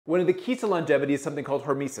One of the keys to longevity is something called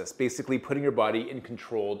hormesis, basically putting your body in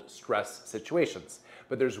controlled stress situations.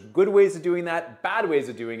 But there's good ways of doing that, bad ways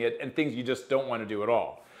of doing it, and things you just don't want to do at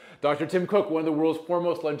all. Dr. Tim Cook, one of the world's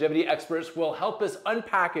foremost longevity experts, will help us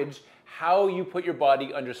unpackage how you put your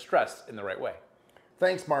body under stress in the right way.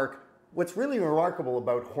 Thanks, Marc. What's really remarkable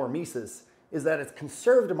about hormesis is that it's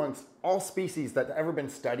conserved amongst all species that have ever been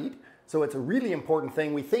studied. So it's a really important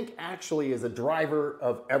thing we think actually is a driver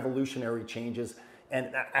of evolutionary changes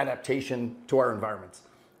and adaptation to our environments.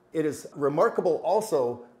 It is remarkable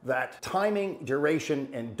also that timing, duration,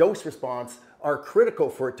 and dose response are critical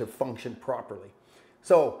for it to function properly.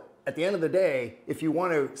 So at the end of the day, if you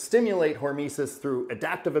want to stimulate hormesis through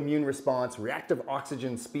adaptive immune response, reactive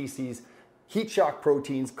oxygen species, heat shock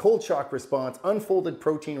proteins, cold shock response, unfolded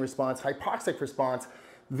protein response, hypoxic response,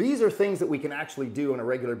 these are things that we can actually do on a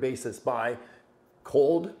regular basis by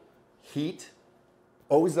cold, heat,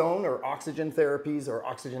 ozone or oxygen therapies or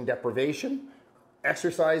oxygen deprivation.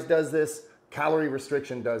 Exercise does this, calorie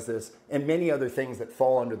restriction does this, and many other things that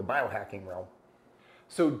fall under the biohacking realm.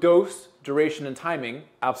 So dose, duration, and timing,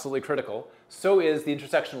 absolutely critical. So is the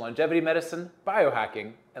intersection of longevity medicine,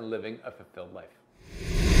 biohacking, and living a fulfilled life.